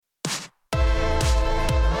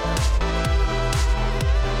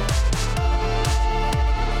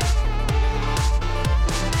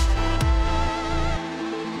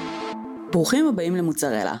ברוכים הבאים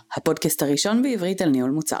למוצר, הפודקאסט הראשון בעברית על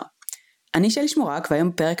ניהול מוצר. אני שלי שמורק, והיום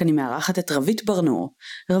בפרק אני מארחת את רוית ברנור.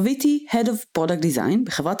 רוית היא Head of Product Design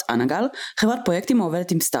בחברת אנאגל, חברת פרויקטים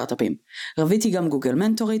מעובדת עם סטארטפים. רוית היא גם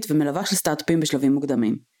גוגל-מנטורית ומלווה של סטארטפים בשלבים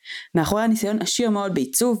מוקדמים. מאחורי הניסיון עשיר מאוד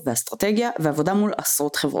בעיצוב ואסטרטגיה ועבודה מול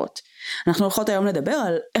עשרות חברות. אנחנו הולכות היום לדבר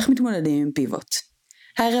על איך מתמודדים עם פיבוט.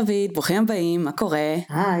 היי רוית, ברוכים הבאים, מה קורה?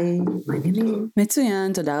 היי, מעניינים.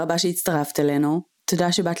 מצוין, תודה רבה שהצטרפת אלינו.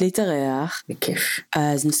 תודה שבאת להתארח. בכיף.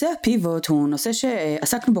 אז נושא הפיבוט הוא נושא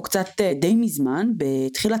שעסקנו בו קצת די מזמן,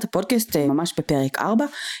 בתחילת הפודקאסט, ממש בפרק 4,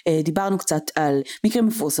 דיברנו קצת על מקרים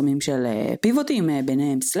מפורסמים של פיבוטים,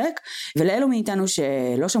 ביניהם סלק, ולאלו מאיתנו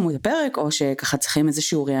שלא שמעו את הפרק, או שככה צריכים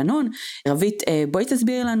איזשהו רענון, רוית, בואי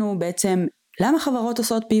תסביר לנו בעצם למה חברות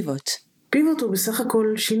עושות פיבוט. פיבוט הוא בסך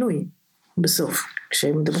הכל שינוי, בסוף.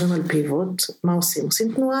 כשמדברים על פיבוט, מה עושים?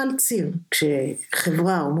 עושים תנועה על ציר.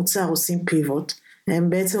 כשחברה או מוצר עושים פיבוט, הם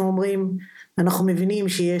בעצם אומרים, אנחנו מבינים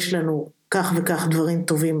שיש לנו כך וכך דברים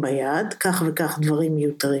טובים ביד, כך וכך דברים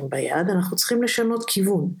מיותרים ביד, אנחנו צריכים לשנות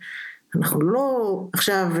כיוון. אנחנו לא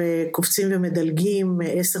עכשיו קופצים ומדלגים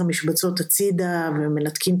 10 משבצות הצידה,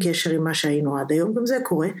 ומנתקים קשר עם מה שהיינו עד היום, גם זה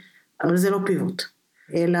קורה, אבל זה לא פיבוט.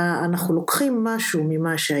 אלא אנחנו לוקחים משהו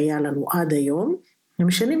ממה שהיה לנו עד היום,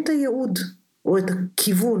 ומשנים את הייעוד, או את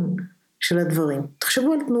הכיוון של הדברים.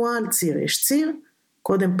 תחשבו על תנועה על ציר, יש ציר,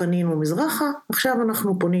 קודם פנינו מזרחה, עכשיו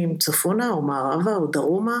אנחנו פונים צפונה או מערבה או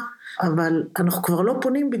דרומה, אבל אנחנו כבר לא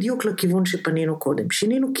פונים בדיוק לכיוון שפנינו קודם,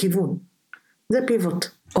 שינינו כיוון, זה פיבוט.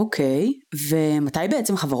 אוקיי, ומתי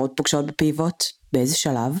בעצם חברות פוגשות בפיבוט? באיזה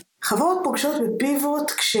שלב? חברות פוגשות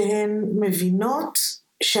בפיבוט כשהן מבינות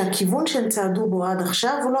שהכיוון שהן צעדו בו עד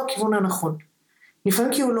עכשיו הוא לא הכיוון הנכון.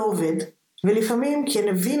 לפעמים כי הוא לא עובד, ולפעמים כי הן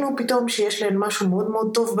הבינו פתאום שיש להן משהו מאוד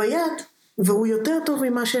מאוד טוב ביד, והוא יותר טוב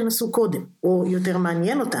ממה שהן עשו קודם, או יותר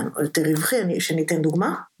מעניין אותן, או יותר רווחי, שניתן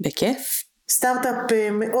דוגמה. בכיף. סטארט-אפ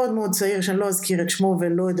מאוד מאוד צעיר, שאני לא אזכיר את שמו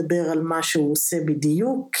ולא אדבר על מה שהוא עושה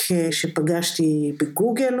בדיוק, שפגשתי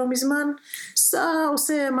בגוגל לא מזמן,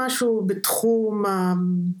 עושה משהו בתחום,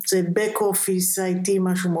 זה back office, IT,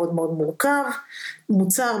 משהו מאוד מאוד מורכב,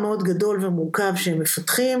 מוצר מאוד גדול ומורכב שהם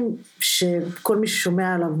מפתחים, שכל מי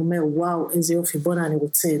ששומע עליו אומר, וואו, איזה יופי, בונה, אני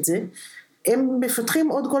רוצה את זה. הם מפתחים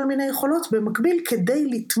עוד כל מיני יכולות במקביל כדי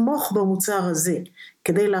לתמוך במוצר הזה,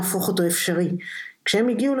 כדי להפוך אותו אפשרי. כשהם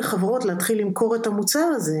הגיעו לחברות להתחיל למכור את המוצר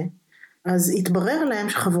הזה, אז התברר להם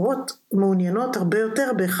שחברות מעוניינות הרבה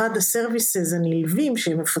יותר באחד הסרוויסס הנלווים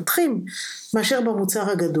שהם מפתחים, מאשר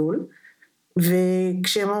במוצר הגדול,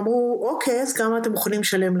 וכשהם אמרו, אוקיי, אז כמה אתם מוכנים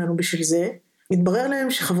לשלם לנו בשביל זה? התברר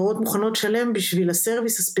להם שחברות מוכנות לשלם בשביל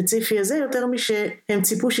הסרוויס הספציפי הזה, יותר משהם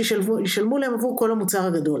ציפו שישלמו להם עבור כל המוצר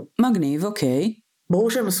הגדול. מגניב, אוקיי.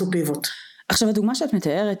 ברור שהם עשו פיבוט. עכשיו, הדוגמה שאת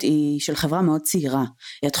מתארת היא של חברה מאוד צעירה.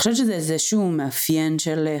 את חושבת שזה איזשהו מאפיין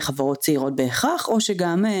של חברות צעירות בהכרח, או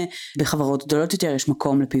שגם בחברות גדולות יותר יש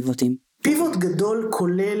מקום לפיבוטים? פיבוט גדול,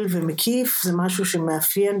 כולל ומקיף, זה משהו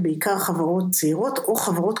שמאפיין בעיקר חברות צעירות, או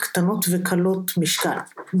חברות קטנות וקלות משקל.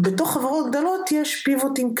 בתוך חברות גדולות יש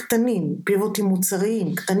פיבוטים קטנים, פיבוטים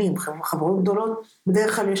מוצריים קטנים. חברות גדולות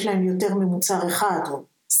בדרך כלל יש להם יותר ממוצר אחד, או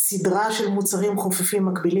סדרה של מוצרים חופפים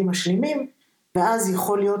מקבילים משלימים, ואז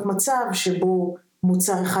יכול להיות מצב שבו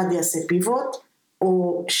מוצר אחד יעשה פיבוט,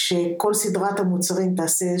 או שכל סדרת המוצרים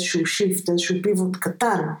תעשה איזשהו שיפט, איזשהו פיבוט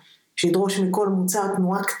קטן, שידרוש מכל מוצר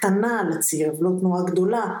תנועה קטנה לציר, ולא תנועה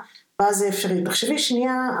גדולה, ואז זה אפשרי. תחשבי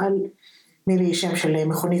שנייה על, תני לי שם של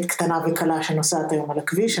מכונית קטנה וקלה שנוסעת היום על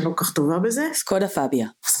הכביש, אני לא כך טובה בזה. סקודה פאביה.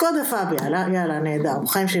 סקודה פאביה, יאללה, נהדר,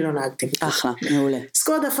 בחיים שלי לא נהגתי. אחלה, מעולה.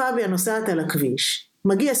 סקודה פאביה נוסעת על הכביש,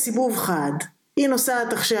 מגיע סיבוב חד, היא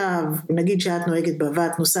נוסעת עכשיו, נגיד שאת נוהגת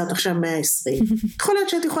בבת, נוסעת עכשיו 120. יכול להיות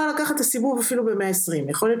שאת יכולה לקחת את הסיבוב אפילו ב-120,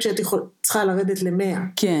 יכול להיות שאת צריכה לרדת ל-100.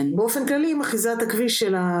 כן. באופן כללי, אם אחיזת הכביש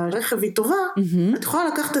של הרכב היא טובה, את יכולה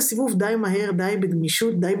לקחת את הסיבוב די מהר, די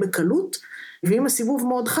בגמישות, די בקלות, ואם הסיבוב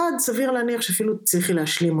מאוד חד, סביר להניח שאפילו צריכי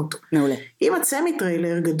להשלים אותו. מעולה. אם הצמי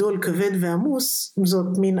טריילר גדול, כבד ועמוס,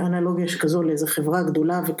 זאת מין אנלוגיה שכזו לאיזו חברה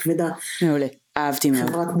גדולה וכבדה. מעולה. אהבתי מאוד.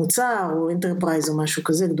 חברת מוצר או אנטרפרייז או משהו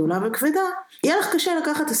כזה גדולה וכבדה, יהיה לך קשה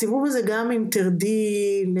לקחת את הסיבוב הזה גם אם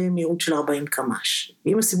תרדי למהירות של 40 קמ"ש.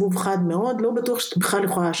 אם הסיבוב חד מאוד, לא בטוח שאתה בכלל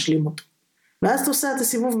יכולה להשלים אותו. ואז אתה עושה את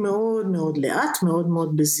הסיבוב מאוד מאוד לאט, מאוד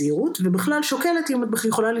מאוד בזהירות, ובכלל שוקלת אם את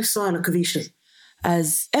יכולה לנסוע על הכביש הזה.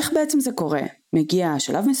 אז איך בעצם זה קורה? מגיע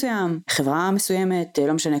שלב מסוים, חברה מסוימת,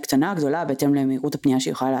 לא משנה קטנה, גדולה, בהתאם למהירות הפנייה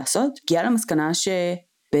שהיא יכולה לעשות, הגיעה למסקנה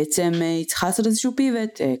בעצם היא צריכה לעשות איזשהו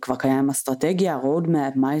פיבוט, כבר קיים אסטרטגיה,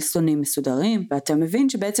 רודמאפ, מיילסטונים מסודרים, ואתה מבין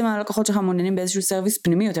שבעצם הלקוחות שלך מעוניינים באיזשהו סרוויס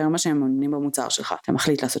פנימי יותר ממה שהם מעוניינים במוצר שלך. אתה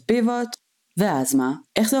מחליט לעשות פיבוט, ואז מה?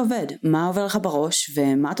 איך זה עובד? מה עובר לך בראש,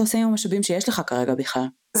 ומה אתה עושה עם המשאבים שיש לך כרגע בכלל?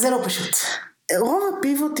 זה לא פשוט. רוב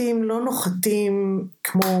הפיבוטים לא נוחתים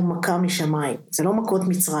כמו מכה משמיים, זה לא מכות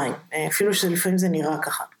מצרים, אפילו שלפעמים זה נראה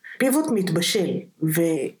ככה. פיבוט מתבשל,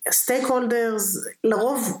 והסטייק הולדרס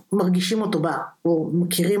לרוב מרגישים אותו בא, או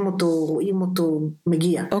מכירים אותו, רואים אותו,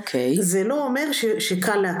 מגיע. אוקיי. זה לא אומר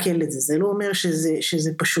שקל להקל את זה, זה לא אומר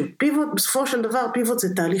שזה פשוט. פיבוט, בסופו של דבר, פיבוט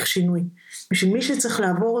זה תהליך שינוי. בשביל מי שצריך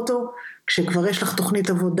לעבור אותו, כשכבר יש לך תוכנית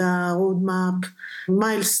עבודה, roadmap,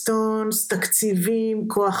 milestones, תקציבים,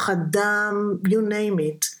 כוח אדם, you name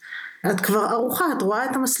it. את כבר ערוכה, את רואה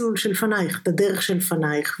את המסלול שלפנייך, את הדרך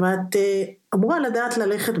שלפנייך, ואת אמורה לדעת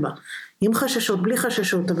ללכת בה, עם חששות, בלי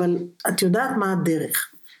חששות, אבל את יודעת מה הדרך.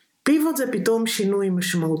 פיבוט זה פתאום שינוי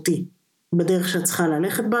משמעותי בדרך שאת צריכה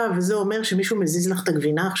ללכת בה, וזה אומר שמישהו מזיז לך את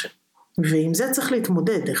הגבינה עכשיו, ועם זה צריך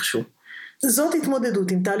להתמודד איכשהו. זאת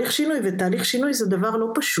התמודדות עם תהליך שינוי, ותהליך שינוי זה דבר לא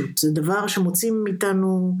פשוט, זה דבר שמוצאים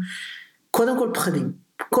מאיתנו קודם כל פחדים.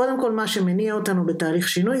 קודם כל מה שמניע אותנו בתהליך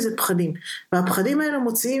שינוי זה פחדים, והפחדים האלה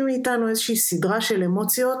מוציאים מאיתנו איזושהי סדרה של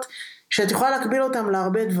אמוציות, שאת יכולה להקביל אותם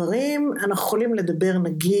להרבה דברים. אנחנו יכולים לדבר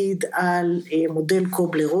נגיד על מודל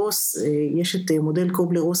קובלר-רוס, יש את מודל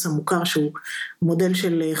קובלר-רוס המוכר שהוא מודל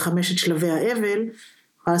של 5 שלבי האבל,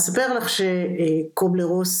 אני אספר לך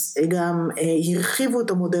שקובלר-רוס גם הרחיבו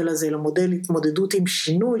את המודל הזה למודל התמודדות עם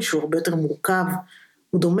שינוי שהוא הרבה יותר מורכב,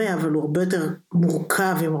 הוא דומה אבל הוא הרבה יותר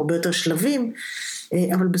מורכב עם הרבה יותר שלבים,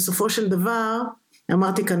 אבל בסופו של דבר,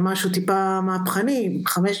 אמרתי כאן משהו טיפה מהפכני,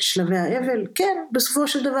 5 שלבי האבל, כן, בסופו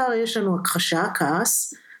של דבר יש לנו הכחשה,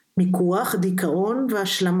 כעס, מיקוח, דיכאון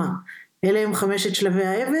והשלמה. אלה הם 5 שלבי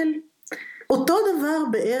האבל. אותו דבר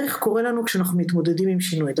בערך קורה לנו כשאנחנו מתמודדים עם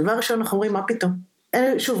שינוי. דבר ראשון אנחנו אומרים, מה פתאום?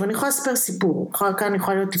 שוב, אני יכולה לספר סיפור, כאן אני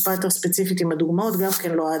יכולה להיות טיפה יותר ספציפית עם הדוגמאות, גם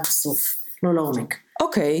כן לא עד הסוף, לא לעומק.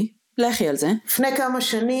 אוקיי. לכי על זה. לפני כמה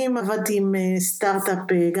שנים עבדתי עם סטארטאפ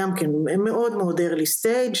גם כן, מאוד מאוד early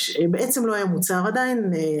stage, בעצם לא היה מוצר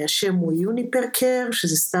עדיין, השם הוא יוניפרקר,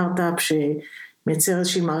 שזה סטארטאפ שמייצר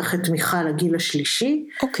איזושהי מערכת תמיכה לגיל השלישי.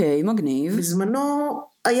 אוקיי, מגניב. בזמנו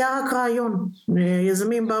היה רק רעיון,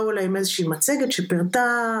 יזמים באו אליי עם איזושהי מצגת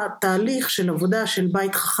שפרטה תהליך של עבודה של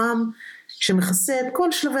בית חכם, שמכסה את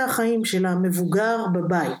כל שלבי החיים של המבוגר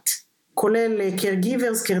בבית. כולל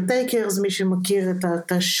caregivers, caretakers, מי שמכיר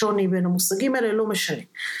את השוני בין המושגים האלה, לא משנה.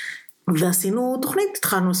 ועשינו תוכנית,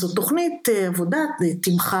 התחלנו לעשות תוכנית עבודה,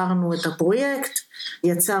 תמחרנו את הפרויקט,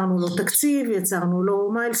 יצרנו לו תקציב, יצרנו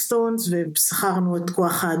לו מיילסטונס, ושכרנו את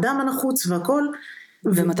כוח האדם הנחוץ והכל.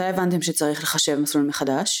 ומתי הבנתם שצריך לחשב מסלול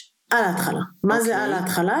מחדש? על ההתחלה. מה זה על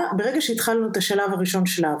ההתחלה? ברגע שהתחלנו את השלב הראשון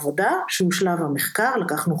של העבודה, שהוא שלב המחקר,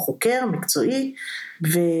 לקחנו חוקר מקצועי,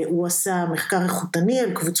 והוא עשה מחקר איכותני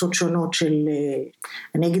על קבוצות שונות של,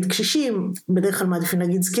 אני אגיד קשישים, בדרך כלל מעדיפים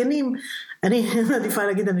להגיד זקנים, אני מעדיפה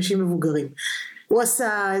להגיד אנשים מבוגרים. הוא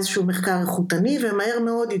עשה איזשהו מחקר איכותני, ומהר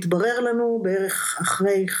מאוד התברר לנו בערך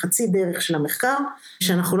אחרי חצי דרך של המחקר,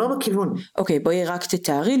 שאנחנו לא בכיוון. אוקיי, בואי רק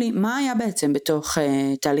תתארי לי, מה היה בעצם בתוך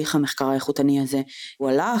תהליך המחקר האיכותני הזה? הוא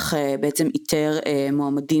הלך, בעצם איתר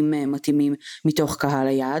מועמדים מתאימים מתוך קהל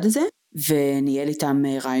היעד הזה, וניהל איתם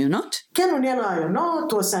רעיונות? כן, הוא ניהל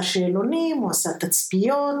רעיונות, הוא עשה שאלונים, הוא עשה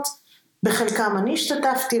תצפיות, בחלקם אני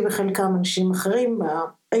השתתפתי, בחלקם אנשים אחרים,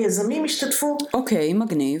 היזמים השתתפו. אוקיי,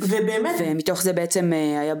 מגניב. ובאמת. ומתוך זה בעצם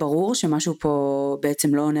היה ברור שמשהו פה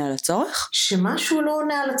בעצם לא עונה על הצורך? שמשהו לא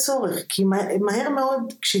עונה על הצורך, כי מהר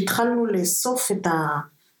מאוד כשהתחלנו לאסוף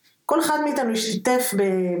כל אחד מאיתנו השתתף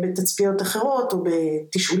בתצפיות אחרות או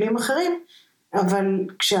בתשאולים אחרים, אבל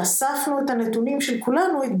כשאספנו את הנתונים של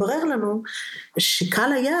כולנו, התברר לנו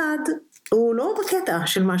שקהל היעד הוא לא בקטע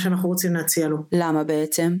של מה שאנחנו רוצים להציע לו. למה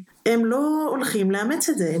בעצם? הם לא הולכים לאמץ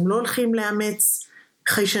את זה, הם לא הולכים לאמץ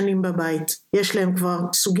חיישנים בבית. יש להם כבר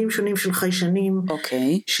סוגים שונים של חיישנים,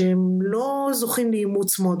 שהם לא זוכים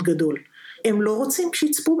לאימוץ מאוד גדול. הם לא רוצים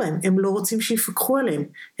שיצפו בהם, הם לא רוצים שיפקחו עליהם,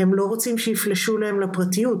 הם לא רוצים שיפלשו להם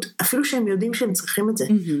לפרטיות, אפילו שהם יודעים שהם צריכים את זה.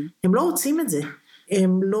 הם לא רוצים את זה.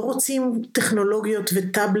 הם לא רוצים טכנולוגיות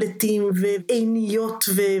וטאבלטים ועיניות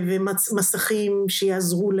ומסכים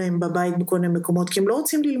שיעזרו להם בבית בכל מיני מקומות, כי הם לא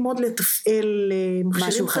רוצים ללמוד לתפעל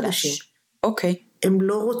מכשירים חדשים. אוקיי. הם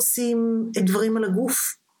לא רוצים את דברים על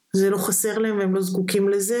הגוף, זה לא חסר להם והם לא זקוקים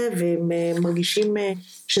לזה, והם מרגישים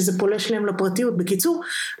שזה פולש להם לפרטיות. בקיצור,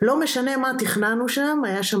 לא משנה מה תכננו שם,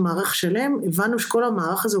 היה שם מערך שלם, הבנו שכל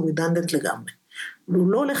המערך הזה הוא רידנדנט לגמרי.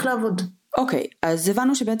 הוא לא הולך לעבוד. אוקיי, אז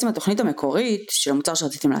הבנו שבעצם התוכנית המקורית של המוצר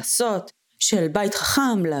שרציתם לעשות, של בית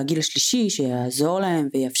חכם לגיל השלישי שיעזור להם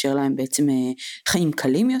ויאפשר להם בעצם חיים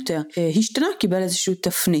קלים יותר, השתנה, קיבל איזושהי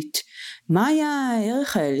תפנית. מה היה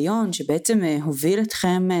הערך העליון שבעצם הוביל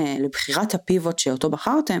אתכם לבחירת הפיבוט שאותו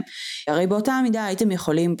בחרתם? הרי באותה המידה הייתם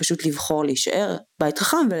יכולים פשוט לבחור להישאר בית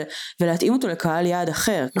חכם ולהתאים אותו לקהל יעד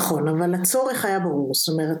אחר. נכון, אבל הצורך היה ברור,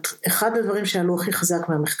 זאת אומרת, אחד הדברים שעלו הכי חזק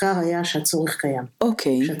מהמחקר היה שהצורך קיים.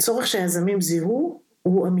 אוקיי. שהצורך שהיזמים זיהו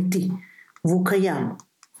הוא אמיתי, והוא קיים.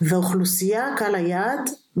 והאוכלוסייה, קהל היעד,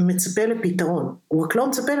 מצפה לפתרון. הוא רק לא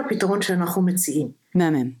מצפה לפתרון שאנחנו מציעים.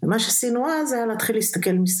 מהמם. ומה שעשינו אז היה להתחיל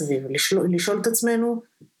להסתכל מסביב, לשאול את עצמנו,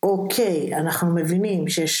 אוקיי, אנחנו מבינים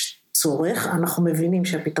שיש צורך, אנחנו מבינים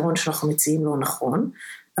שהפתרון שאנחנו מציעים לא נכון,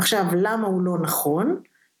 עכשיו למה הוא לא נכון,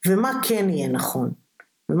 ומה כן יהיה נכון.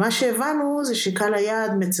 ומה שהבנו זה שקהל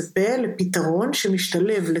היעד מצפה לפתרון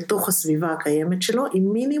שמשתלב לתוך הסביבה הקיימת שלו,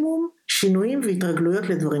 עם מינימום שינויים והתרגלויות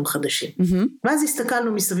לדברים חדשים. ואז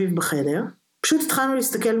הסתכלנו מסביב בחדר, פשוט התחלנו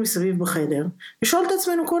להסתכל מסביב בחדר, לשאול את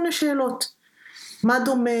עצמנו כל מיני שאלות. מה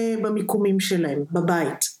דומה במיקומים שלהם,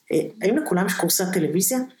 בבית? האם לכולם יש קורסת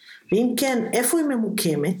טלוויזיה? ואם כן, איפה היא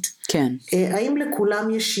ממוקמת? כן. האם לכולם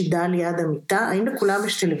יש שידה ליד המיטה? האם לכולם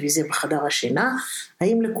יש טלוויזיה בחדר השינה?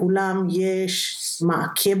 האם לכולם יש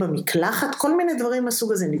מעקה במקלחת? כל מיני דברים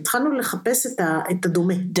מהסוג הזה. התחלנו לחפש את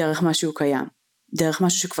הדומה. דרך משהו קיים. דרך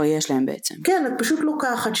משהו שכבר יש להם בעצם. כן, את פשוט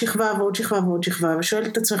לוקחת שכבה ועוד שכבה ועוד שכבה, ושואלת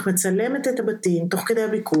את עצמך, מצלמת את הבתים תוך כדי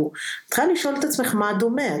הביקור, צריכה לשאול את עצמך מה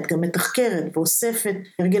דומה, את גם מתחקרת ואוספת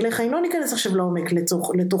הרגלי חיים, לא ניכנס עכשיו לעומק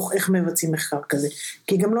לתוך איך מבצעים מחקר כזה,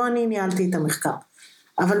 כי גם לא אני ניהלתי את המחקר,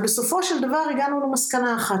 אבל בסופו של דבר הגענו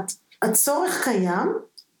למסקנה אחת, הצורך קיים,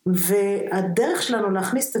 והדרך שלנו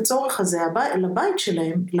להכניס את הצורך הזה לבית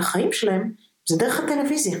שלהם, לחיים שלהם, זה דרך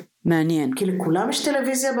הטלוויזיה. מעניין. כי לכולם יש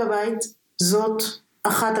טלוויזיה בבית, זאת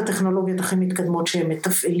אחת הטכנולוגיות הכי מתקדמות שהם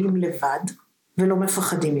מתפעלים לבד, ולא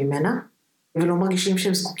מפחדים ממנה, ולא מרגישים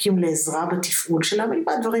שהם זקוקים לעזרה בתפעול שלה,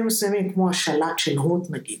 מלבד דברים מסוימים, כמו השלט של הוט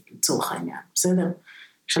נגיד, לצורך העניין, בסדר?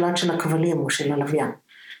 שלט של הכבלים או של הלוויין.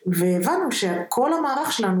 והבנו שכל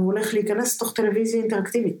המערך שלנו הולך להיכנס לתוך טלוויזיה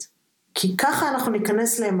אינטראקטיבית, כי ככה אנחנו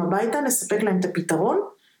ניכנס להם הביתה, נספק להם את הפתרון,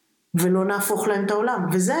 ולא נהפוך להם את העולם,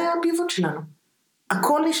 וזה היה הפיבוט שלנו.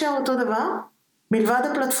 הכל נשאר אותו דבר, מלבד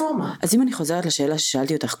הפלטפורמה. אז אם אני חוזרת לשאלה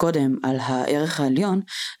ששאלתי אותך קודם על הערך העליון,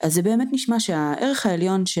 אז זה באמת נשמע שהערך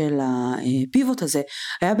העליון של הפיבוט הזה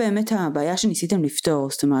היה באמת הבעיה שניסיתם לפתור,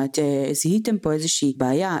 זאת אומרת זיהיתם פה איזושהי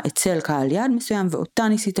בעיה אצל קהל יעד מסוים ואותה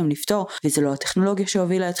ניסיתם לפתור, וזה לא הטכנולוגיה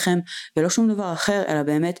שהובילה אתכם ולא שום דבר אחר, אלא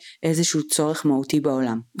באמת איזשהו צורך מהותי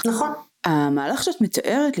בעולם. נכון. המהלך שאת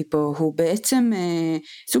מתארת לי פה הוא בעצם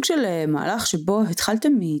סוג של מהלך שבו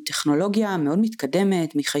התחלתם מטכנולוגיה מאוד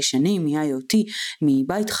מתקדמת, מחיישנים, מ-IoT,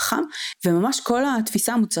 מבית חכם, וממש כל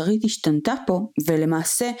התפיסה המוצרית השתנתה פה,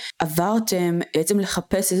 ולמעשה עברתם בעצם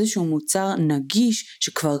לחפש איזשהו מוצר נגיש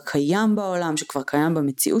שכבר קיים בעולם, שכבר קיים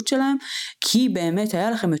במציאות שלהם, כי באמת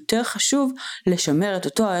היה לכם יותר חשוב לשמר את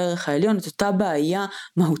אותו הערך העליון, את אותה בעיה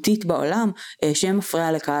מהותית בעולם,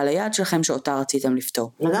 שמפריעה לקהל היעד שלכם, שאותה רציתם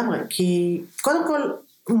לפתור. לגמרי, כי קודם כל,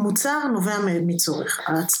 מוצר נובע מצורך.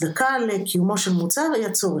 ההצדקה לקיומו של מוצר היא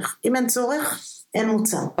הצורך. אם אין צורך, אין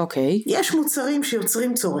מוצר. אוקיי. יש מוצרים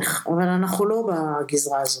שיוצרים צורך, אבל אנחנו לא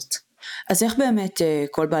בגזרה הזאת. אז איך באמת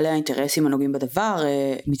כל בעלי האינטרסים הנוגעים בדבר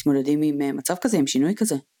מתמודדים עם מצב כזה, עם שינוי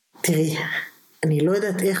כזה? תראי, אני לא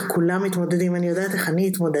יודעת איך כולם מתמודדים, אני יודעת איך אני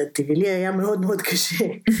התמודדתי, ולי היה מאוד מאוד קשה.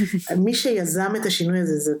 מי שיזם את השינוי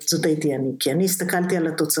הזה, זאת הייתי אני, כי אני הסתכלתי על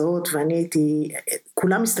התוצאות, ואני הייתי,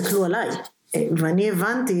 כולם הסתכלו עליי, ואני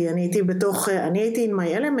הבנתי, אני הייתי in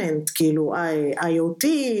my element, כאילו IoT,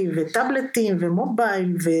 וטאבלטים,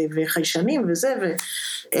 ומובייל, וחיישנים, וזה,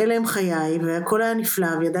 ואלה הם חיי, והכל היה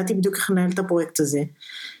נפלא, וידעתי בדיוק איך לנהל את הפרויקט הזה,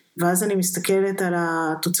 ואז אני מסתכלת על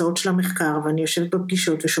התוצאות של המחקר, ואני יושבת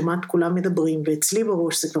בפגישות ושומעת כולם מדברים, ואצלי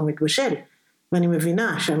בראש זה כבר מתבשל, ואני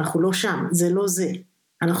מבינה שאנחנו לא שם, זה לא זה,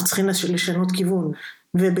 אנחנו צריכים לשנות כיוון,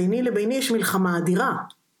 וביני לביני יש מלחמה אדירה,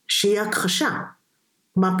 שהיא הכחשה,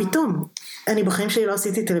 מה פתאום? אני בחיים שלי לא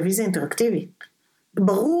עשיתי טלוויזיה אינטראקטיבית,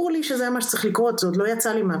 ברור לי שזה מה שצריך לקרות, זה עוד לא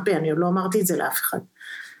יצא לי מהפה, אני עוד לא אמרתי את זה לאף אחד,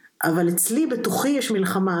 אבל אצלי בתוכי יש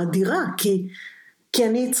מלחמה אדירה, כי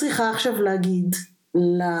אני צריכה עכשיו להגיד,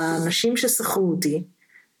 לאנשים ששכרו אותי,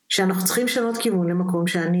 שאנחנו צריכים לשנות כיוון למקום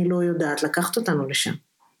שאני לא יודעת לקחת אותנו לשם.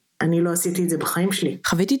 אני לא עשיתי את זה בחיים שלי.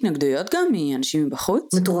 חווית התנגדויות גם מאנשים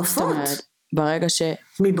מבחוץ? מטורפות. זאת אומרת, ברגע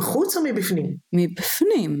מבחוץ או מבפנים?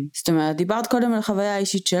 מבפנים. זאת אומרת, דיברת קודם על החוויה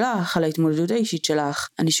האישית שלך, על ההתמודדות האישית שלך.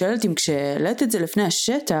 אני שואלת אם כשהעלית את זה לפני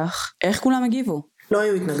השטח, איך כולם הגיבו? לא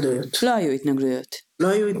היו התנגדויות. לא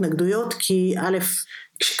היו התנגדויות, כי א',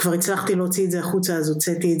 כשכבר הצלחתי להוציא את זה החוצה, אז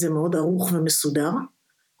הוצאתי את זה מאוד ערוך ומסודר.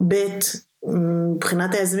 ב',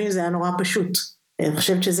 מבחינת היזמים זה היה נורא פשוט. אני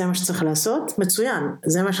חושבת שזה מה שצריך לעשות, מצוין,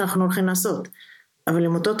 זה מה שאנחנו הולכים לעשות. אבל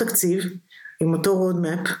עם אותו תקציב, עם אותו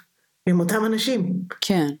רודמפ, עם אותם אנשים.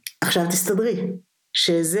 כן. עכשיו תסתדרי,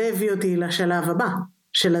 שזה הביא אותי לשלב הבא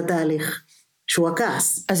של התהליך, שהוא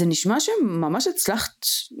הכעס. אז זה נשמע שממש הצלחת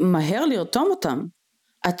מהר לרתום אותם.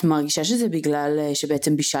 את מרגישה שזה בגלל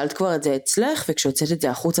שבעצם בישלת כבר את זה אצלך, וכשהוצאת את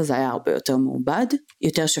זה החוצה זה היה הרבה יותר מעובד,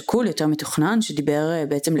 יותר שקול, יותר מתוכנן, שדיבר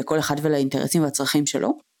בעצם לכל אחד ולאינטרסים והצרכים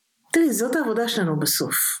שלו? תראי, זאת העבודה שלנו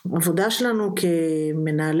בסוף. העבודה שלנו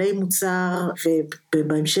כמנהלי מוצר,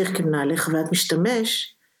 ובהמשך כמנהלי חוויית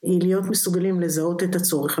משתמש, היא להיות מסוגלים לזהות את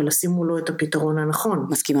הצורך, ולשים מולו את הפתרון הנכון.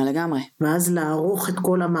 מסכימה לגמרי. ואז לערוך את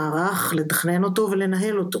כל המערך, לתכנן אותו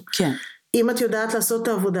ולנהל אותו. כן. אם את יודעת לעשות את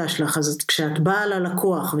העבודה שלך, אז כשאת באה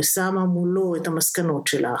ללקוח ושמה מולו את המסקנות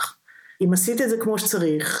שלך, אם עשית את זה כמו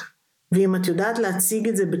שצריך, ואם את יודעת להציג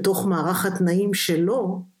את זה בתוך מערך התנאים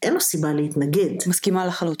שלו, אין לו סיבה להתנגד. מסכימה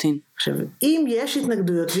לחלוטין. עכשיו, אם יש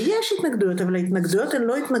התנגדויות, ויש התנגדויות, אבל ההתנגדויות הן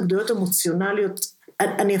לא התנגדויות אמוציונליות,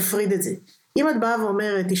 אני אפריד את זה. אם את באה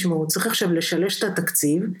ואומרת, תשמעו, צריך עכשיו לשלש את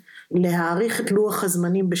התקציב, להאריך את לוח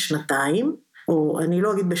הזמנים בשנתיים, או אני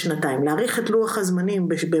לא אגיד בשנתיים, להאריך את לוח הזמנים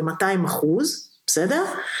ב-200%, בסדר?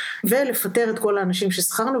 ולפטר את כל האנשים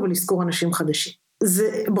ששכרנו ולזכור אנשים חדשים.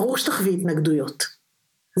 זה ברור שתחווי התנגדויות.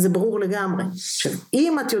 זה ברור לגמרי. עכשיו,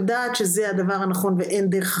 אם את יודעת שזה הדבר הנכון ואין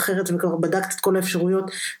דרך אחרת וכבר בדקת את כל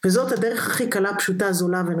האפשרויות, וזאת הדרך הכי קלה, פשוטה,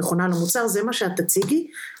 זולה ונכונה למוצר, זה מה שאת תציגי,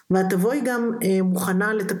 ואת תבואי גם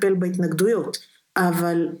מוכנה לטפל בהתנגדויות.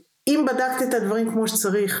 אבל אם בדקת את הדברים כמו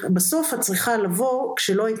שצריך, בסוף את צריכה לבוא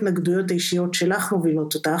כשלא ההתנגדויות האישיות שלך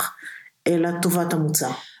מובילות אותך, אלא טובת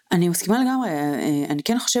המוצר. אני מסכימה לגמרי, אני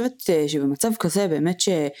כן חושבת שבמצב כזה באמת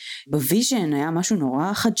שבוויז'ן היה משהו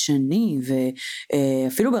נורא חדשני,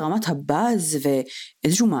 ואפילו ברמת הבאז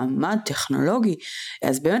ואיזשהו מעמד טכנולוגי,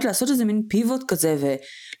 אז באמת לעשות איזה מין פיבוט כזה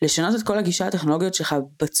ולשנות את כל הגישה הטכנולוגיות שלך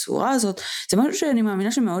בצורה הזאת, זה משהו שאני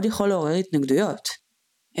מאמינה שמאוד יכול לעורר התנגדויות.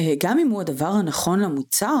 גם אם הוא הדבר הנכון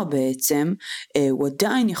למוצר בעצם, הוא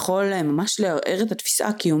עדיין יכול ממש לערער את התפיסה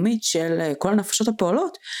הקיומית של כל הנפשות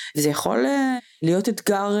הפועלות, וזה יכול להיות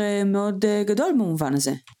אתגר מאוד גדול במובן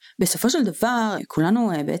הזה. בסופו של דבר,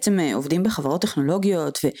 כולנו בעצם עובדים בחברות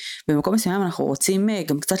טכנולוגיות, ובמקום מסוים אנחנו רוצים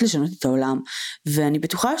גם קצת לשנות את העולם, ואני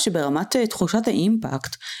בטוחה שברמת תחושת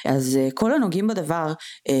האימפקט, אז כל הנוגעים בדבר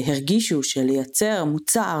הרגישו שלייצר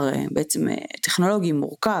מוצר בעצם טכנולוגי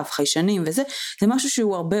מורכב, חיישנים וזה, זה משהו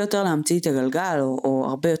שהוא הרבה יותר להמציא את הגלגל, או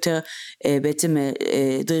הרבה יותר בעצם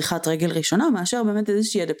דריכת רגל ראשונה, מאשר באמת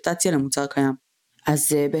איזושהי אדפטציה למוצר קיים. אז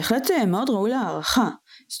בהחלט מאוד ראוי להערכה.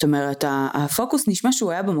 זאת אומרת, הפוקוס נשמע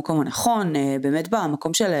שהוא היה במקום הנכון, באמת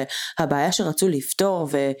במקום של הבעיה שרצו לפתור,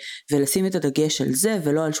 ולשים את הדגש על זה,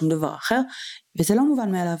 ולא על שום דבר אחר, וזה לא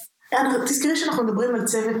מובן מאליו. תזכרי שאנחנו מדברים על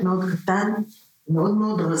צוות מאוד קטן, מאוד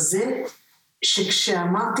מאוד רזה,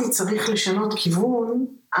 שכשאמרתי צריך לשנות כיוון,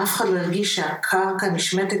 אף אחד לא הרגיש שהקרקע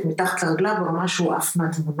נשמטת מתחת לרגלה ברמה שהוא אף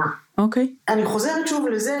מהתמונה. אוקיי. אני חוזרת שוב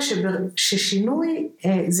לזה ששינוי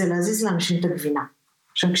זה להזיז לאנשים את הגבינה.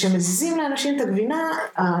 עכשיו, כשמזיזים לאנשים את הגבינה,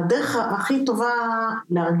 הדרך הכי טובה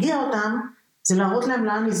להרגיע אותם, זה להראות להם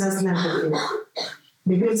לאן נזז להם את הגבינה.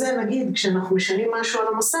 בגלל זה נגיד, כשאנחנו משנים משהו על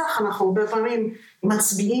המסך, אנחנו הרבה פעמים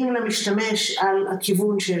מצביעים למשתמש על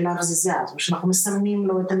הכיוון שאליו זה זז, או שאנחנו מסמנים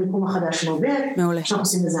לו את המיקום החדש של האובייקט, שאנחנו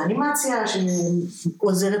עושים איזו אנימציה,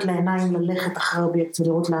 שעוזרת לעיניים ללכת אחרי האובייקט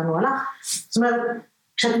ולראות לאן הוא הלך. זאת אומרת,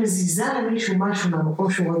 כשאת מזיזה למישהו משהו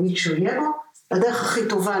מהמקום שהוא רגיל שהוא יהיה בו, הדרך הכי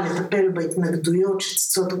טובה לטפל בהתנגדויות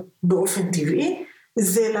שצצות באופן טבעי,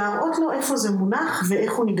 זה להראות לו איפה זה מונח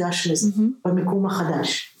ואיך הוא ניגש לזה, במיקום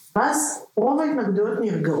החדש. ואז רוב ההתנגדויות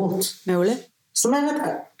נרגעות. מעולה. זאת אומרת,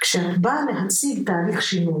 כשאת באה להציג תהליך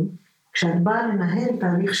שינוי, כשאת באה לנהל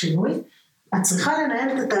תהליך שינוי, את צריכה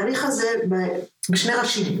לנהל את התהליך הזה בשני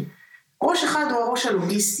ראשים. ראש אחד הוא הראש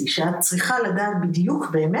הלוגיסטי, שאת צריכה לדעת בדיוק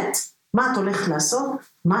באמת מה את הולכת לעשות,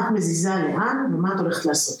 מה את מזיזה לאן ומה את הולכת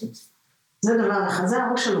לעשות עם זה. זה דבר אחד, זה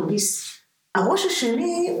הראש הלוגיסטי. הראש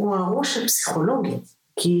השני הוא הראש הפסיכולוגי,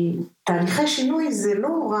 כי תהליכי שינוי זה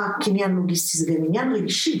לא רק עניין לוגיסטי, זה גם עניין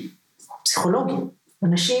רגשי, פסיכולוגי.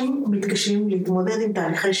 אנשים מתקשים להתמודד עם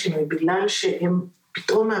תהליכי שינוי, בגלל שהם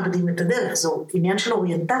פתאום מאבדים את הדרך, זו עניין של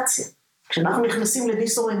אוריינטציה. כשאנחנו נכנסים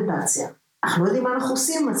לדיסאוריינטציה, אנחנו לא יודעים מה אנחנו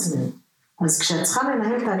עושים עם עצמנו. אז כשאת צריכה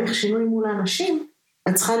לנהל תהליך שינוי מול האנשים,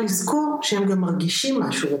 את צריכה לזכור שהם גם מרגישים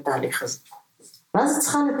משהו בתהליך הזה. ואז את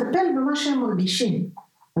צריכה לטפל במה שהם מרגישים.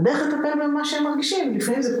 הדרך לטפל במה שהם מרגישים,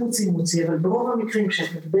 לפעמים זה פוצי-מוצי, אבל ברוב המקרים שאת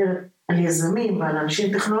מדברת על יזמים ועל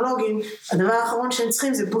אנשים טכנולוגיים, הדבר האחרון שהם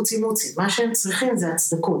צריכים זה פוצי-מוצי. מה שהם צריכים זה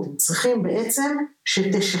הצדקות. הם צריכים בעצם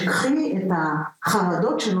שתשכחי את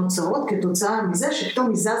החרדות שנוצרות כתוצאה מזה,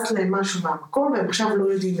 שפתאום יזז להם משהו מהמקום, והם עכשיו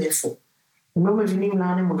לא יודעים איפה. הם לא מבינים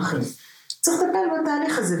לאן הם הולכים. צריך לטפל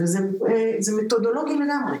בתהליך הזה, וזה מתודולוגי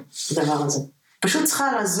לגמרי, הדבר הזה. פשוט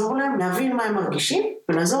צריכה לעזור להם להבין מה הם מרגישים,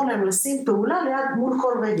 ולעזור להם לשים פעולה ליד מול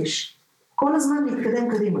כל רגש. כל הזמן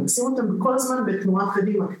להתקדם קדימה, לשים אותם כל הזמן בתנועה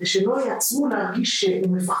קדימה, כדי שלא יעצמו להרגיש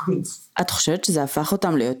שהם מפחדים. את חושבת שזה הפך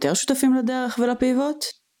אותם ליותר שותפים לדרך ולפיבוט?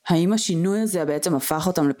 האם השינוי הזה בעצם הפך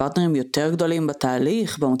אותם לפרטנרים יותר גדולים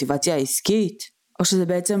בתהליך, במוטיבציה העסקית? או שזה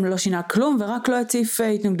בעצם לא שינה כלום ורק לא הציף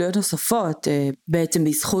התנגדויות נוספות, בעצם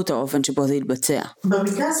בזכות האופן שבו זה יתבצע?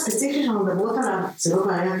 במקרה הספציפי שאנחנו מדברות עליו, זה לא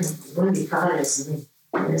בעיה, בוא נגיד ככה ליזמים.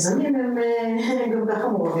 היזמים הם גם ככה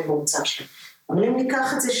מעורבים במוצר שלהם. אבל אם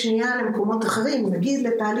ניקח את זה שנייה למקומות אחרים, נגיד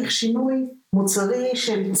לתהליך שינוי מוצרי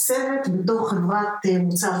של צוות בתוך חברת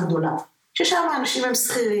מוצר גדולה, ששם האנשים הם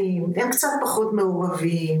שכירים, הם קצת פחות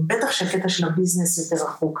מעורבים, בטח שהקטע של הביזנס יותר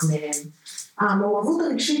רחוק מהם, המעורבות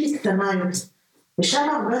הרגשית היא קטנה יותר, ושם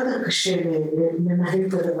הרבה יותר קשה לנהל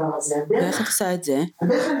את הדבר הזה. ואיך את עושה את זה?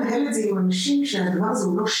 הדרך לנהל את זה עם אנשים שהדבר הזה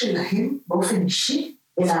הוא לא שלהם באופן אישי,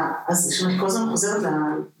 אלא, אז שאני כל הזמן חוזרת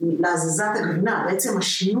להזזת הגבינה, בעצם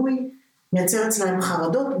השינוי מייצר אצלהם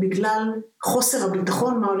חרדות בגלל חוסר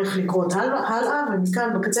הביטחון מה הולך לקרות הלאה,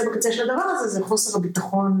 ומכאן בקצה של הדבר הזה זה חוסר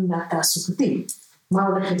הביטחון התעסוקתי, מה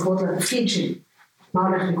הולך לקרות לתפקיד שלי, מה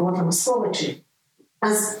הולך לקרות למשכורת שלי.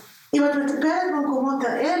 אז אם את מטפלת במקומות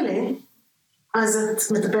האלה, אז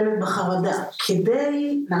את מטפלת בחרדה.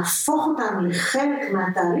 כדי להפוך אותם לחלק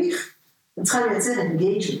מהתהליך, את צריכה לייצר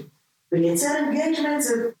אנגייג'מנט. ולייצר אנגייג'מנט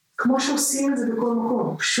זה כמו שעושים את זה בכל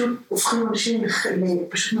מקום. פשוט הופכים אנשים,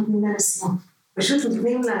 פשוט נותנים להם משימות. פשוט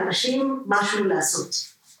נותנים לאנשים משהו לעשות.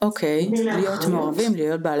 אוקיי, להיות מעורבים,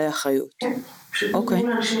 להיות בעלי אחריות. כן, פשוט נותנים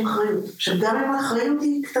לאנשים אחריות. עכשיו, גם אם האחריות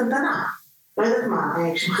היא קטנטנה. לא יודעת מה,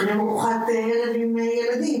 כשמכינים ארוחת ערב עם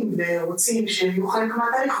ילדים, ורוצים שיהיו חלק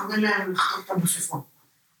מהתהליך, אומרים להם לחתוך את המפפון,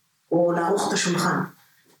 או לערוך את השולחן.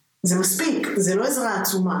 זה מספיק, זה לא עזרה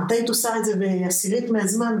עצומה, אתה היית עושה את זה בעשירית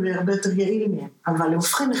מהזמן, והרבה יותר יעיל מהם, אבל הם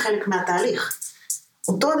הופכים לחלק מהתהליך.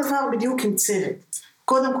 אותו דבר בדיוק עם צוות.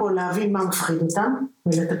 קודם כל להבין מה מפחיד אותם,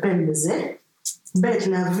 ולטפל בזה. ב'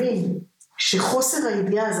 להבין שחוסר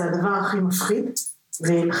הידיעה זה הדבר הכי מפחיד,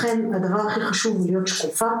 ולכן הדבר הכי חשוב הוא להיות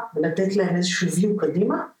שקופה, ולתת להם איזשהו view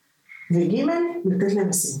קדימה, וג' לתת להם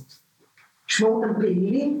משימות. שמור אותם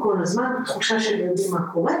פעילים כל הזמן, תחושה של יודעים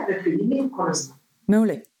מה קורה, ופעילים כל הזמן.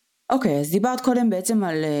 מעולה. אוקיי, אז דיברת קודם בעצם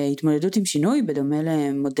על התמודדות עם שינוי, בדומה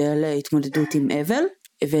למודל התמודדות עם אבל,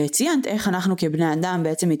 וציינת איך אנחנו כבני אדם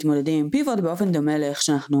בעצם מתמודדים עם פיבוט באופן דומה לאיך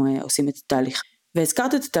שאנחנו עושים את התהליך.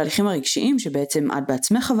 והזכרת את התהליכים הרגשיים שבעצם את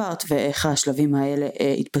בעצמך עברת, ואיך השלבים האלה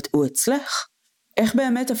התבטאו אצלך. איך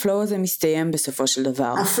באמת הפלואו הזה מסתיים בסופו של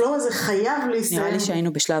דבר? הפלואו הזה חייב להסתיים. נראה לי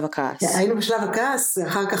שהיינו בשלב הכעס. היינו בשלב הכעס,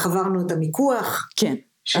 אחר כך עברנו את המיקוח. כן.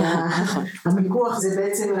 המיקוח זה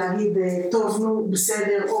בעצם להגיד, טוב, נו,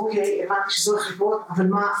 בסדר, אוקיי, הבנתי שזו החברות, אבל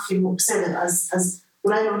מה, כאילו, בסדר, אז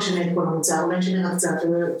אולי לא נשנה את כל המוצר, אולי נשנה רק קצת,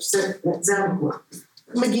 זה המיקוח.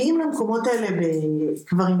 מגיעים למקומות האלה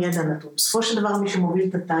כבר עם ידע נתון. בסופו של דבר, מי שמוביל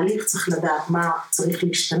את התהליך צריך לדעת מה צריך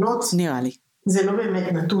להשתנות. נראה לי. זה לא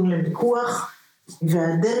באמת נתון למיקוח,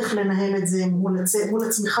 והדרך לנהל את זה מול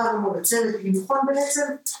עצמך ומול הצוות, לבחון בעצם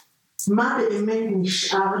מה באמת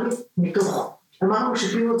נשאר לי מתוך, אמרנו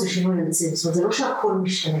שפיבוט זה שינוי לציב, זאת אומרת זה לא שהכל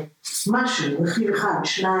משתנה, משהו, רכיב אחד,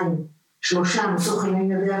 2, 3, מתוך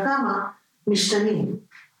עניין יודע כמה, משתנים.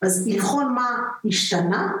 אז לבחון מה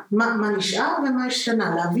השתנה, מה נשאר ומה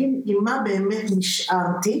השתנה, להבין עם מה באמת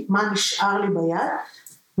נשארתי, מה נשאר לי ביד,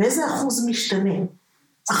 ואיזה אחוז משתנה.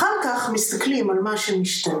 אחר כך מסתכלים על מה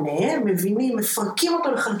שמשתנה, מבינים, מפרקים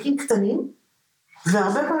אותו לחלקים קטנים,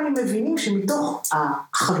 והרבה פעמים מבינים שמתוך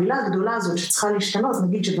החבילה הגדולה הזאת שצריכה להשתנות,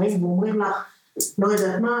 נגיד שבאים ואומרים לך, לא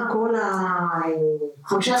יודעת מה, כל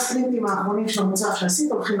 5 ספרינטים האחרונים של המוצר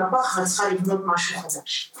שעשית, הולכים לפח ואת צריכה לבנות משהו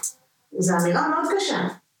חדש. זו אמירה מאוד קשה.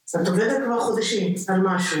 את עובדת כבר חודשים על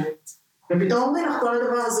משהו, ופתאום אומרים לך כל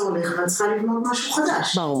הדבר הזה הולך, ואת צריכה לבנות משהו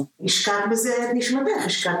חדש. ברור. השקעת בזה את נשמתך,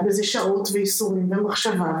 השקעת בזה שעות ואיסורים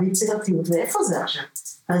ומחשבה ויצירתיות, ואיפה זה עכשיו?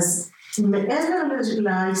 אז מעבר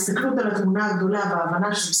להסתכלות על התמונה הגדולה,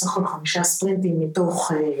 וההבנה שזה בסך הכל 5 ספרינטים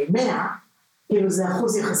מתוך 100, כאילו זה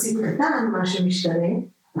אחוז יחסית קטן מה שמשתנה,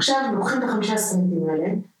 עכשיו לוקחים את 5 ספרינטים האלה,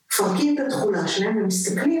 פרקים את התכולה שלהם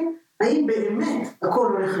ומסתכלים האם באמת הכל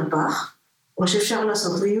הולך לפח, או שאפשר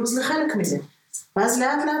לעשות ריוז לחלק מזה. ואז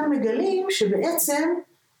לאט לאט מגלים שבעצם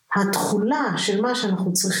התכולה של מה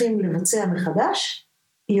שאנחנו צריכים לבצע מחדש,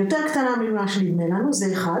 היא יותר קטנה ממה שנדמה לנו,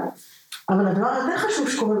 זה אחד, אבל הדבר יותר חשוב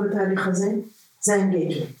שקורה בתהליך הזה, זה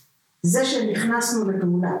האנגייג'מנט. זה שנכנסנו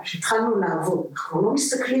לפעולה, שהתחלנו לעבוד, אנחנו לא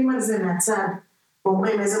מסתכלים על זה מהצד,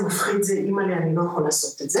 ואומרים איזה מפחיד זה, אמא לי אני לא יכול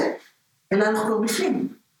לעשות את זה, אלא אנחנו כבר בפנים,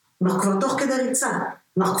 אנחנו כבר תוך כדי ריצה,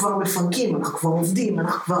 אנחנו כבר מפרקים, אנחנו כבר עובדים,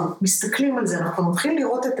 אנחנו כבר מסתכלים על זה, אנחנו כבר מתחילים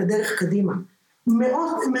לראות את הדרך קדימה.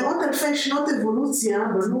 מאות אלפי שנות אבולוציה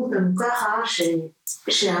בנו אותנו ככה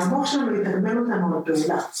שהמוח שלנו יתגמל אותנו על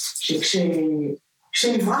פעולה,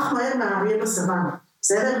 שנברח מהר מהאריה בסוואנה,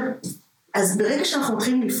 בסדר? אז ברגע שאנחנו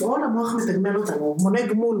מתחילים לפעול, המוח מתגמל אותנו, מונה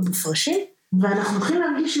גמול מופרשי, ואנחנו מתחילים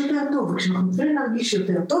להרגיש יותר טוב, וכשאנחנו מתחילים להרגיש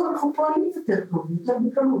יותר טוב, אנחנו פועלים יותר טוב, יותר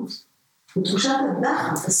בקלות. ותחושת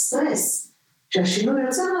הדחף, הסטרס, שהשינוי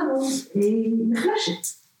יוצא לנו, היא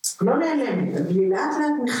נחלשת. לא נעלמת, אבל היא לאט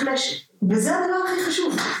לאט נחלשת. וזה הדבר הכי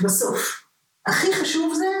חשוב, בסוף. הכי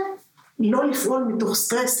חשוב זה לא לפעול מתוך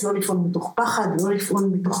סטרס, לא לפעול מתוך פחד, לא לפעול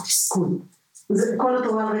מתוך תסכול. זה כל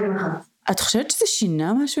התורה על רגל אחד. את חושבת שזה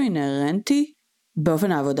שינה משהו אינהרנטי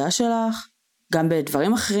באופן העבודה שלך? גם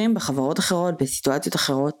בדברים אחרים, בחברות אחרות, בסיטואציות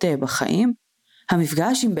אחרות בחיים?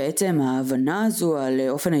 המפגש עם בעצם ההבנה הזו על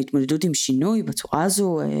אופן ההתמודדות עם שינוי בצורה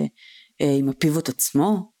הזו, עם הפיבוט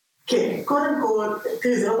עצמו? כן, קודם כל,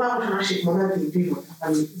 תראי, זה לא פעם ראשונה שהתמודדתי עם פיבוט,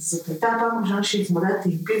 אבל זאת הייתה פעם ראשונה שהתמודדתי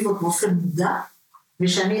עם פיבוט באופן מודע,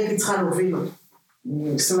 ושאני הייתי צריכה להוביל אותו.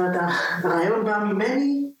 זאת אומרת, הרעיון בא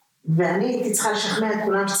ממני, ואני הייתי צריכה לשכנע את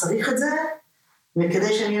כולם שצריך את זה,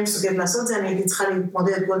 וכדי שאני אהיה מסוגלת לעשות זה, אני הייתי צריכה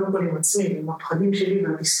להתמודד קודם כל עם עצמי, עם הפחדים שלי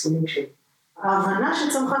והתסכולים שלי. ההבנה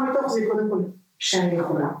שצמחה מתוך זה קודם כל שאני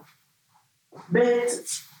יכולה. ב'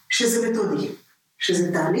 שזה מתודי,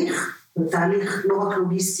 שזה תהליך, זה תהליך לא רק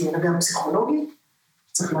לוגיסטי, אלא גם פסיכולוגי,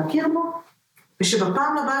 צריך להכיר בו,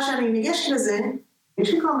 ושבפעם הבאה שאני ניגשת לזה, יש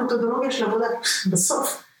לי כבר מתודולוגיה של עבודה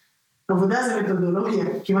בסוף. עבודה זה מתודולוגיה,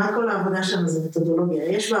 כמעט כל העבודה שלנו זה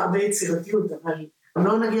מתודולוגיה, יש בה הרבה יצירתיות, אבל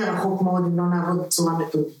לא נגיע רחוק מאוד אם לא נעבוד בצורה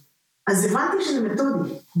מתודית. אז הבנתי שזה מתודי,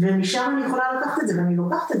 ומשם אני יכולה לקחת את זה, ואני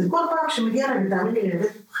לוקחת את זה כל פעם שמגיע להם, תאמין לי,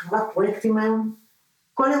 להבאת בחברת פרויקטים היום,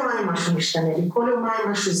 כל יומיים משהו משתנה לי, כל יומיים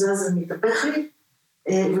משהו זז ומתהפך לי,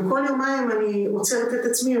 וכל יומיים אני עוצרת את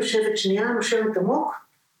עצמי, יושבת שנייה, נושמת עמוק,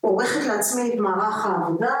 עורכת לעצמי את מערך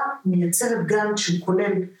העבודה, מייצרת גאנט שהוא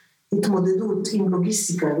כולל התמודדות עם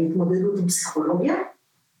לוגיסטיקה והתמודדות עם פסיכולוגיה,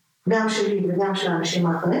 גם שלי וגם של האנשים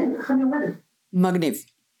האחרים, וכך אני עומדת. מגניב.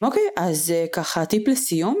 אוקיי, אז ככה טיפ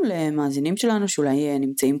לסיום למאזינים שלנו שאולי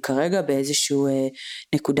נמצאים כרגע באיזשהו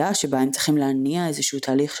נקודה שבה הם צריכים להניע איזשהו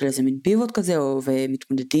תהליך של איזה מין פיבוט כזה, או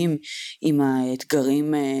ומתמודדים עם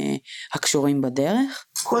האתגרים הקשורים בדרך.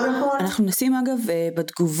 קודם כל. אנחנו נשים אגב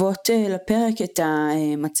בתגובות לפרק את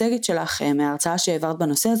המצגת שלך מההרצאה שהעברת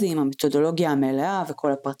בנושא הזה עם המתודולוגיה המלאה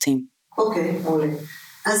וכל הפרטים. אוקיי, מעולה.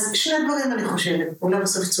 אז שני דברים אני חושבת, אולי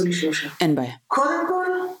בסוף יצאו לי 3. אין בעיה. קודם כל,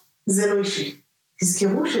 זה לא אישי.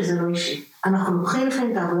 תזכרו שזה לא אישי. אנחנו לוקחים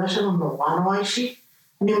לפעמים את העבודה שלנו נורא אישי.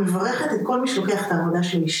 אני מברכת את כל מי שלוקח את העבודה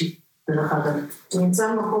שלו אישי, דרך אגב. הוא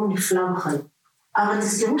נמצא במקום נפלא בחיים. אבל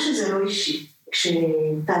תזכרו שזה לא אישי.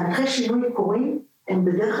 כשתהליכי שינוי קורים, הם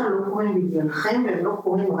בדרך כלל לא קורים בגללכם, והם לא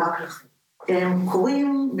קורים רק לכם. הם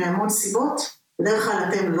קורים מהמון סיבות. בדרך כלל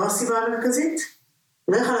אתם לא הסיבה המרכזית,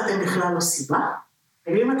 בדרך כלל אתם בכלל לא סיבה.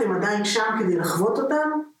 ואם אתם עדיין שם כדי לחוות אותם,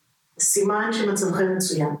 סימן שמצבכם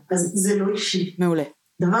מצוין. אז זה לא אישי. מעולה.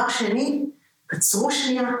 דבר שני, תעצרו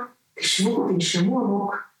שנייה, תשבו, תנשמו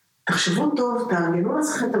עמוק, תחשבו טוב, תארגנו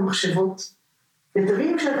לעצמכם את המחשבות,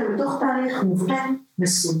 ותבינו שאתם בתוך תהליך מובן,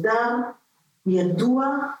 מסודר, ידוע,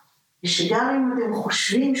 ושגם אם אתם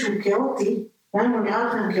חושבים שהוא כאוטי, גם אם הוא נראה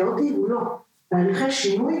לכם כאוטי, הוא לא. תהליכי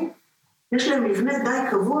שינוי, יש להם מבנה די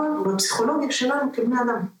קבוע בפסיכולוגיה שלנו כבני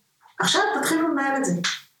אדם. עכשיו תתחילו לנהל את זה.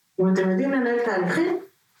 אם אתם יודעים לנהל תהליכים,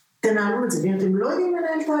 תנהלו את זה. ואם אתם לא יודעים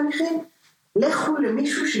לנהל תהליכים, לכו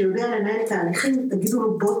למישהו שיודע לנהל תהליכים, תגידו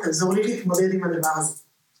לו בוא תעזור לי להתמודד עם הדבר הזה.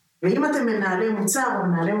 ואם אתם מנהלי מוצר או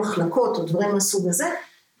מנהלי מחלקות או דברים מהסוג הזה,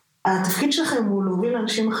 התפקיד שלכם הוא להוביל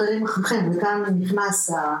אנשים אחרים אחריכם, וכאן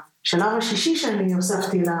נכנס השלב השישי שאני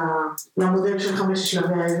הוספתי למודל של 5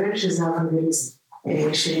 שלבי האבן, שזה האוונגליזם.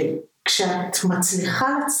 שכשאת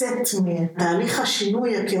מצליחה לצאת מתהליך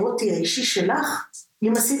השינוי הכאוטי האישי שלך,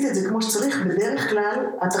 אם עשית את זה כמו שצריך, בדרך כלל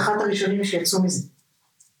את אחת הראשונים שיצאו מזה,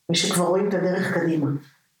 ושכבר רואים את הדרך קדימה.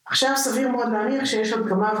 עכשיו סביר מאוד להניח שיש עוד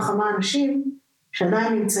כמה וכמה אנשים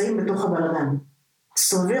שעדיין נמצאים בתוך הבלגן.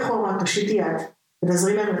 תסתובבי אחורה, תושיטי יד,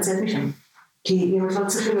 ותעזרי להם לצאת משם. כי אם לא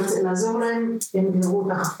צריכים לעזור להם, הם יגרו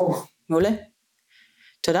אותך אחורה. מעולה.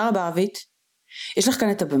 תודה רבה רוית. יש לך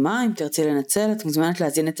כאן את הבמה, אם תרצי לנצל, את מוזמנת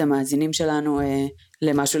להזין את המאזינים שלנו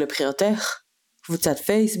למשהו לבחירתך, קבוצת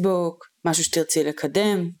פייסבוק, משהו שתרצי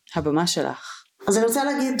לקדם, הבמה שלך. אז אני רוצה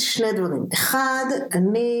להגיד 2 דברים. אחד,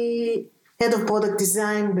 אני Head of Product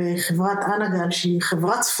Design בחברת אנאגל, שהיא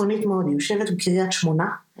חברה צפונית מאוד, היא יושבת בקריית שמונה.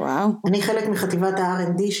 וואו. אני חלק מחטיבת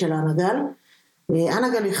ה-R&D של אנאגל.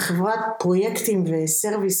 אנאגל היא חברת פרויקטים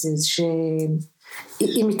וסרוויסס,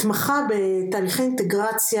 שהיא מתמחה בתהליכי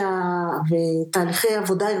אינטגרציה ותהליכי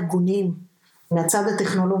עבודה ארגוניים, מהצד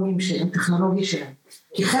הטכנולוגי שלהם.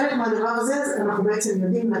 כי חלק מהדבר הזה, אנחנו בעצם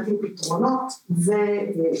יודעים להתאים פתרונות,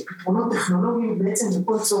 ופתרונות טכנולוגיים בעצם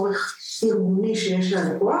לכל צורך ארגוני שיש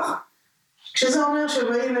ללקוח, כשזה אומר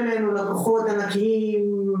שבאים אלינו לקוחות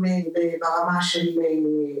ענקיים ברמה של,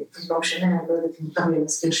 לא משנה, אני לא יודעת אם מותר לי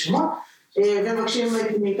להזכיר שמות, ומבקשים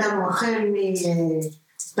מאיתנו החל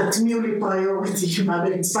תטמיעו לי פריוריטי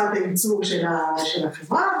ברצפת הייצור של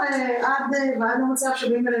החברה, ועד למצב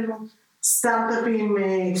שבאים אלינו סטארטפים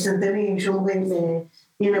קטנטנים שאומרים,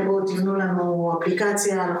 הנה בואו תבנו לנו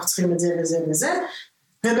אפליקציה, אנחנו צריכים את זה וזה וזה,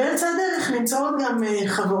 ובאמצע הדרך נמצאות גם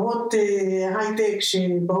חברות הייטק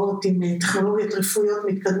שבאות עם טכנולוגיות רפואיות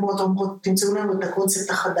מתקדמות, אומרות תמצאו לנו את הקונספט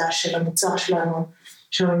החדש של המוצר שלנו,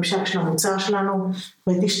 של הממשק של המוצר שלנו,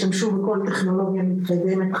 ותשתמשו בכל טכנולוגיה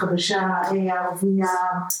מתקדמת חדשה,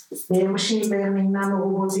 VR, משין לרנינג, ננו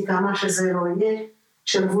רובוטיקה, מה שזה לא יהיה,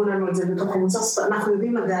 שלבו לנו את זה בתוך המוצר, אנחנו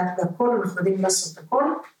יודעים לגעת בהכל, אנחנו יודעים לעשות הכל,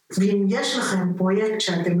 ואם יש לכם פרויקט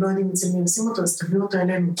שאתם לא יודעים אצל מי לשים אותו, אז תביאו אותו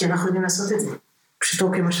אלינו, כי אנחנו יודעים לעשות את זה,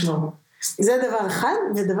 פשוטו כמשמעו. זה דבר אחד,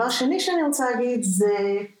 ודבר שני שאני רוצה להגיד, זה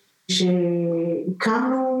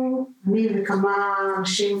שהקמנו, אני וכמה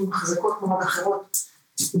אנשים חזקות מאוד אחרות,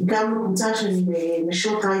 הקמנו קבוצה של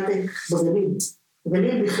נשות הייטק בגליל.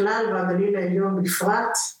 בגליל בכלל והגליל העליון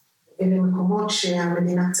בפרט, אלה מקומות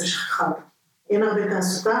שהמדינה קצת שכחה. אין הרבה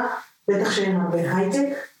תעסוקה, בטח שאין הרבה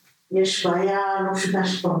הייטק, יש בעיה לא פשוטה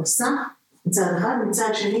של פרנסה, מצד אחד, מצד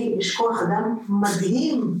שני יש כוח אדם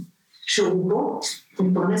מדהים שרובו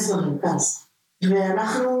מתפרנס במרכז.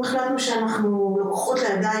 ואנחנו החלטנו שאנחנו לוקחות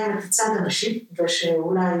לידיים את הצד הנשי,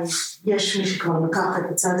 ושאולי יש מי שכבר לקח את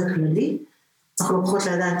הצד הכללי, אנחנו לוקחות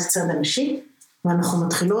לידיים את הצד הנשי, ואנחנו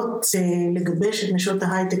מתחילות לגבש את נשות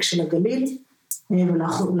ההייטק של הגליל,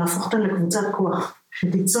 ולהפוך אותן לקבוצת כוח,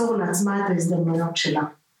 שתיצור לעצמה את ההזדמנויות שלה,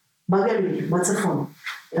 בגליל, בצפון.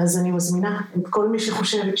 אז אני מזמינה את כל מי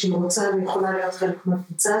שחושבת שהיא רוצה ויכולה להיות חלק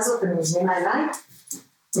מהקבוצה הזאת, אני מזמינה אליי,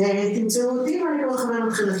 תמצאו אותי ואני לא מכוון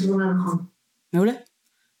אתכם לכיוון הנכון. מעולה.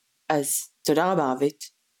 אז תודה רבה רבית.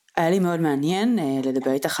 היה לי מאוד מעניין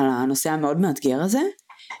לדבר איתך על הנושא המאוד מאתגר הזה,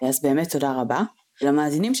 אז באמת תודה רבה.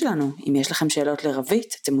 למאזינים שלנו, אם יש לכם שאלות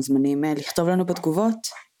לרבית, אתם מוזמנים לכתוב לנו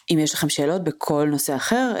בתגובות. אם יש לכם שאלות בכל נושא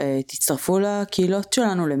אחר, תצטרפו לקהילות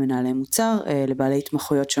שלנו למנהלי מוצר, לבעלי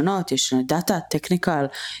התמחויות שונות, יש דאטה, טכניקל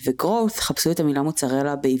וגרוות, חפשו את המילה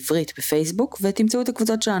מוצרלה בעברית בפייסבוק ותמצאו את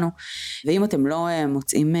הקבוצות שלנו. ואם אתם לא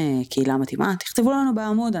מוצאים קהילה מתאימה, תכתבו לנו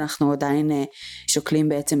בעמוד, אנחנו עדיין שוקלים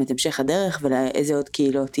בעצם את המשך הדרך ולאיזה עוד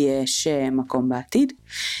קהילות יש מקום בעתיד.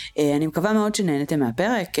 אני מקווה מאוד שנהנתם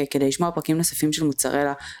מהפרק, כדי לשמוע פרקים נוספים של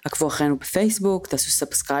מוצרלה, עקבו אחרינו בפייסבוק, תעשו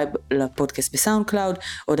סאבסקרייב לפודקאסט בסאונד קלאוד,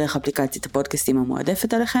 או דרך אפליקציית הפודקאסטים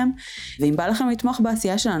המועדפת עליכם, ואם בא לכם לתמוך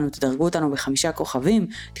בעשייה שלנו, תדרגו אותנו ב5 כוכבים,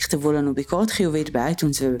 תכתבו לנו ביקורת חיובית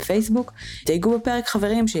באייטונס ובפייסבוק, תייגו בפרק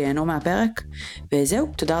חברים שיהנו מהפרק, וזהו,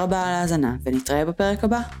 תודה רבה על ההאזנה, ונתראה בפרק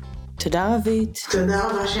הבא. תודה רבית. תודה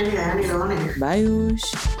רבה שלי, היה לי לעונג. ביי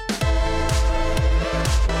יוש.